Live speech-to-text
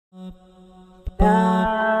Hey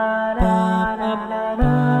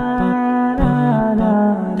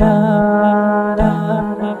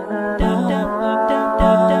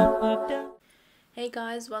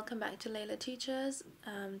guys, welcome back to Layla Teachers.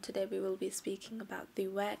 Today we will be speaking about the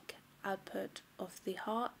work output of the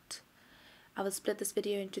heart. I will split this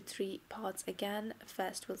video into 3 parts again.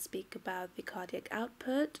 First we'll speak about the cardiac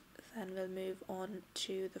output, then we'll move on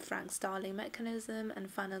to the Frank Starling mechanism, and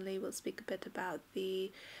finally we'll speak a bit about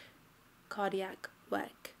the cardiac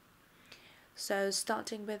work. So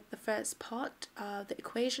starting with the first part, the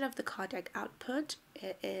equation of the cardiac output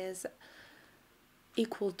is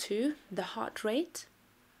equal to the heart rate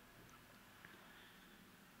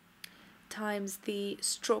times the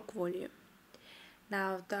stroke volume.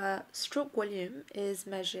 Now the stroke volume is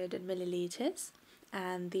measured in milliliters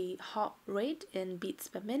and the heart rate in beats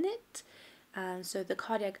per minute, and so the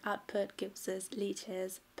cardiac output gives us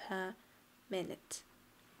liters per minute.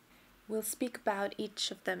 We'll speak about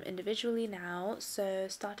each of them individually now. So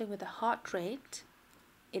starting with the heart rate,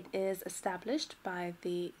 it is established by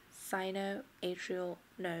the sinoatrial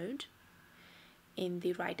node in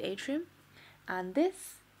the right atrium, and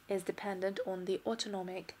this is dependent on the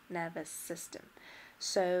autonomic nervous system.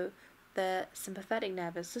 So the sympathetic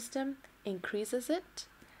nervous system increases it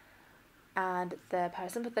and the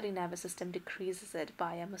parasympathetic nervous system decreases it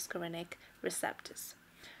via muscarinic receptors.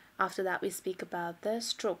 After that we speak about the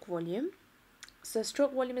stroke volume. So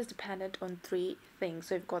stroke volume is dependent on 3 things.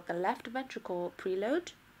 So you've got the left ventricle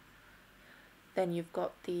preload, then you've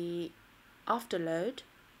got the afterload,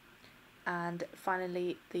 and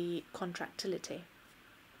finally the contractility.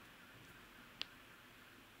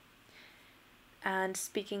 And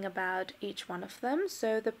speaking about each one of them,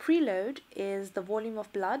 so the preload is the volume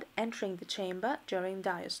of blood entering the chamber during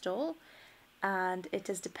diastole, and it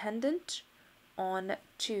is dependent on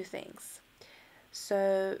 2 things.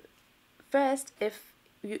 So first, if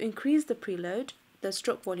you increase the preload, the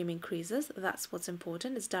stroke volume increases. That's what's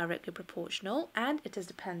important. It's directly proportional, and it is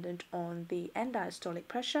dependent on the end diastolic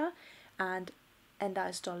pressure and end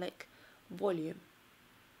diastolic volume.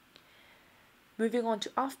 Moving on to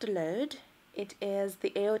afterload, it is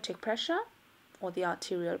the aortic pressure or the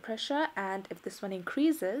arterial pressure, and if this one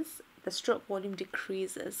increases, the stroke volume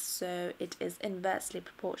decreases, so it is inversely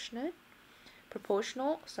proportional.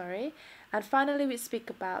 And finally we speak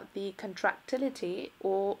about the contractility,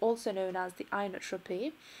 or also known as the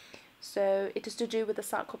inotropy. So it is to do with the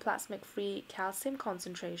sarcoplasmic free calcium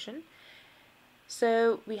concentration.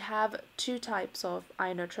 So we have 2 types of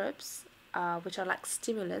inotropes, which are like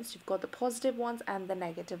stimulants. You've got the positive ones and the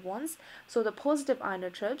negative ones. So the positive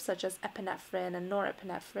inotropes, such as epinephrine and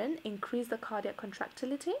norepinephrine, increase the cardiac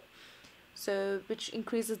contractility, so which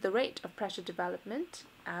increases the rate of pressure development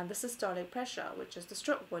and the systolic pressure, which is the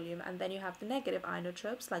stroke volume. And then you have the negative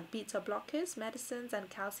inotropes like beta blockers, medicines, and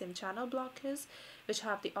calcium channel blockers, which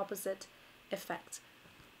have the opposite effect.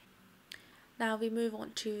 Now we move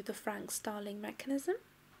on to the Frank Starling mechanism.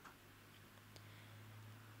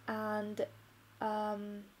 And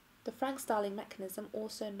the Frank Starling mechanism,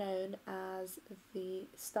 also known as the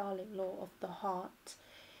Starling law of the heart,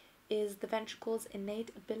 is the ventricle's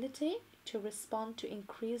innate ability to respond to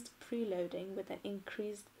increased preloading with an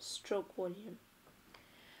increased stroke volume.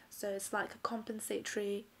 So it's like a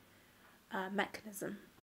compensatory mechanism.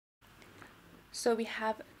 So we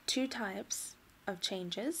have 2 types of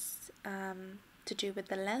changes to do with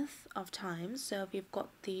the length of time. So we've got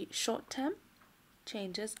the short-term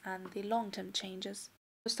changes and the long-term changes.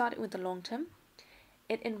 So starting with the long-term,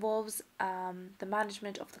 it involves the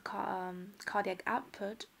management of the cardiac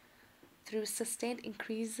output through sustained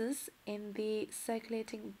increases in the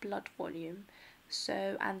circulating blood volume,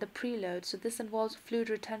 and the preload. So this involves fluid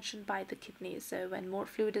retention by the kidneys. So when more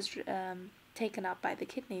fluid is taken up by the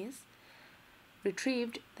kidneys,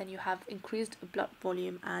 retrieved, then you have increased blood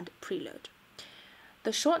volume and preload.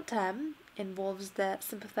 The short term involves the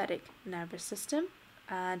sympathetic nervous system,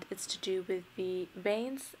 and it's to do with the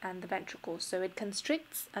veins and the ventricles. So it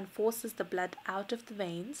constricts and forces the blood out of the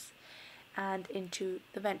veins and into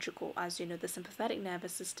the ventricle. As you know, the sympathetic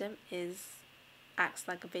nervous system acts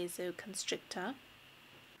like a vasoconstrictor.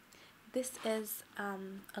 This is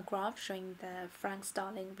a graph showing the Frank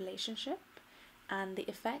Starling relationship and the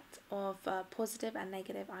effect of positive and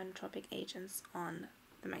negative inotropic agents on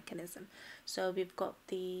the mechanism. So we've got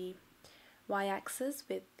the y-axis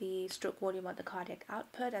with the stroke volume or the cardiac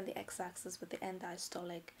output, and the x-axis with the end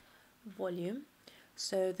diastolic volume.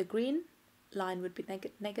 So the green line would be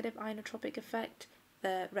negative inotropic effect,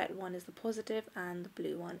 the red one is the positive, and the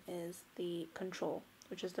blue one is the control,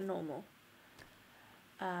 which is the normal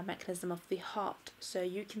mechanism of the heart. So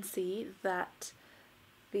you can see that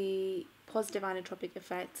the positive inotropic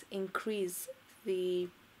effects increase the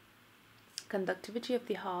conductivity of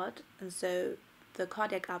the heart, and so the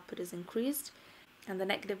cardiac output is increased, and the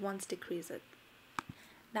negative ones decrease it.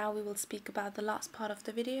 Now we will speak about the last part of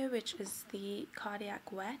the video, which is the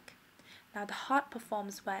cardiac work. Now the heart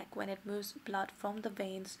performs work when it moves blood from the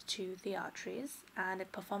veins to the arteries, and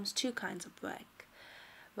it performs two kinds of work.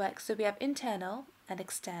 So we have internal and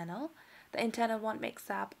external. The internal one makes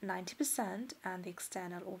up 90%, and the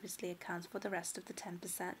external obviously accounts for the rest of the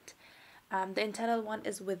 10%. The internal one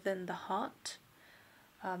is within the heart.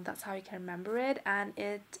 That's how you can remember it, and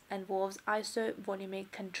it involves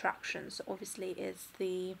isovolumic contractions. So obviously it's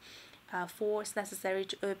the force necessary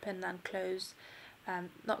to open and close,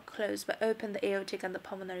 not close, but open the aortic and the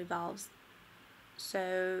pulmonary valves.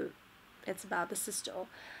 So it's about the systole.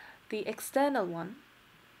 The external one,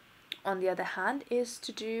 on the other hand, is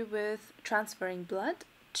to do with transferring blood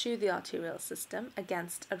to the arterial system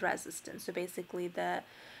against a resistance. So basically the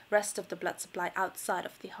rest of the blood supply outside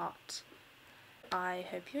of the heart. I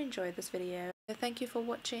hope you enjoyed this video. Thank you for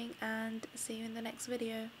watching, and see you in the next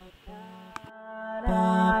video.